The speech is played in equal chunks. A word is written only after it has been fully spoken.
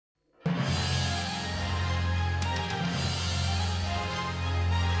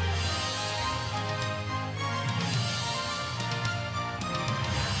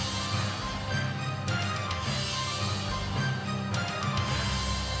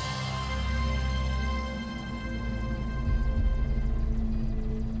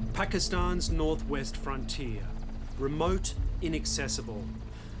Pakistan's North-west Frontier, remote, inaccessible,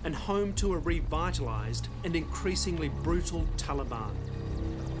 and home to a revitalised and increasingly brutal Taliban.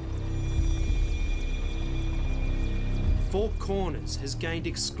 Four Corners has gained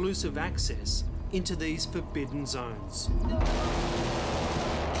exclusive access into these forbidden zones.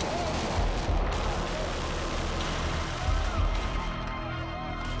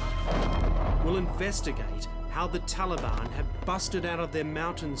 We'll investigate how the Taliban have busted out of their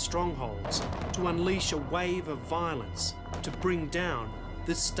mountain strongholds to unleash a wave of violence to bring down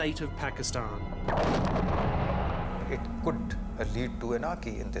the state of Pakistan. It could lead to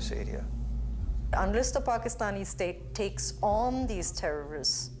anarchy in this area. Unless the Pakistani state takes on these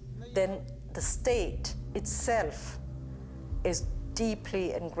terrorists, then the state itself is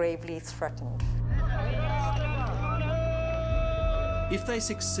deeply and gravely threatened. If they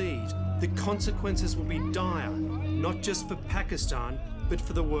succeed, the consequences will be dire, not just for Pakistan, but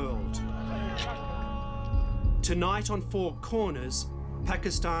for the world. Tonight on Four Corners,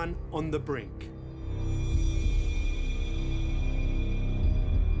 Pakistan on the brink.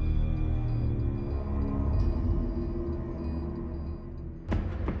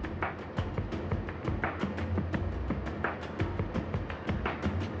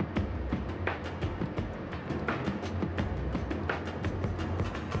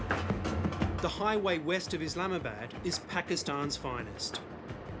 The highway west of Islamabad is Pakistan's finest.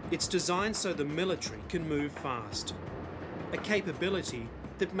 It's designed so the military can move fast, a capability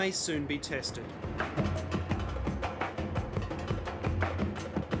that may soon be tested.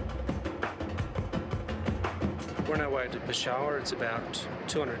 We're on our way to Peshawar. It's about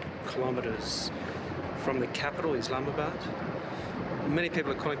 200 kilometres from the capital, Islamabad. Many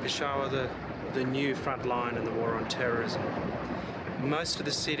people are calling Peshawar the new front line in the war on terrorism. Most of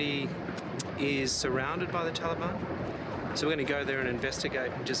the city is surrounded by the Taliban, so we're going to go there and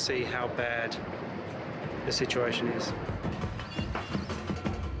investigate and just see how bad the situation is.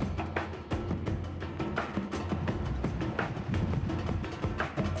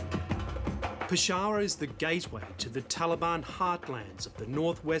 Peshawar is the gateway to the Taliban heartlands of the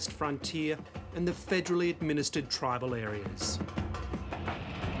North-west Frontier and the federally administered tribal areas.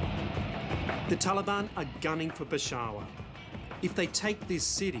 The Taliban are gunning for Peshawar. If they take this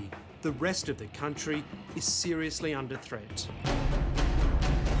city, the rest of the country is seriously under threat.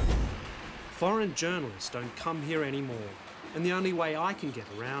 Foreign journalists don't come here anymore, and the only way I can get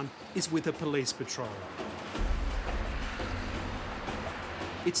around is with a police patrol.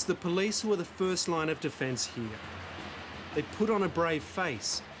 It's the police who are the first line of defence here. They put on a brave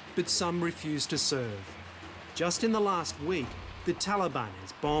face, but some refuse to serve. Just in the last week, the Taliban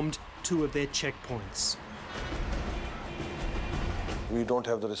has bombed 2 of their checkpoints. We don't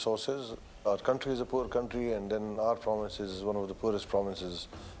have the resources. Our country is a poor country, and then our province is one of the poorest provinces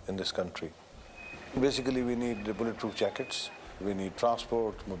in this country. Basically, we need bulletproof jackets, we need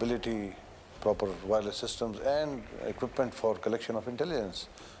transport, mobility, proper wireless systems, and equipment for collection of intelligence,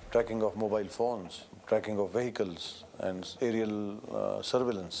 tracking of mobile phones, tracking of vehicles, and aerial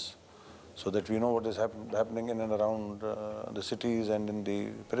surveillance, so that we know what is happening in and around the cities and in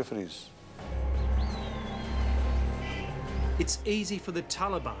the peripheries. It's easy for the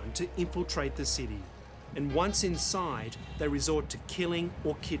Taliban to infiltrate the city, and once inside, they resort to killing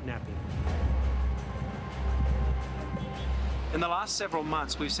or kidnapping. In the last several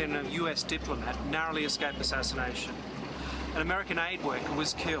months, we've seen a US diplomat narrowly escape assassination. An American aid worker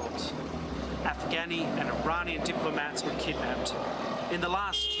was killed. Afghani and Iranian diplomats were kidnapped. In the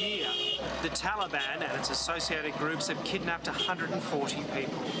last year, the Taliban and its associated groups have kidnapped 140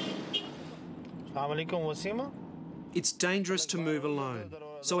 people. It's dangerous to move alone,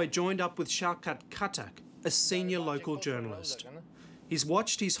 so I joined up with Shaukat Khattak, a senior local journalist. He's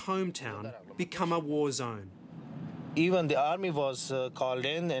watched his hometown become a war zone. Even the army was called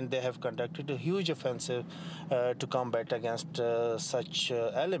in, and they have conducted a huge offensive to combat against such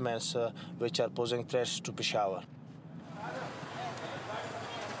elements which are posing threats to Peshawar.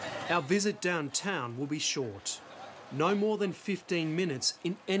 Our visit downtown will be short. No more than 15 minutes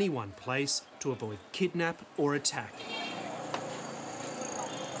in any one place to avoid kidnap or attack.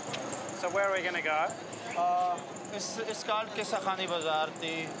 So where are we going to go? It's called Kissa Khani Bazaar,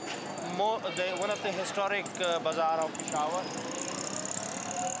 one of the historic bazaar of Peshawar.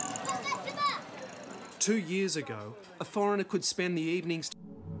 2 years ago, a foreigner could spend the evenings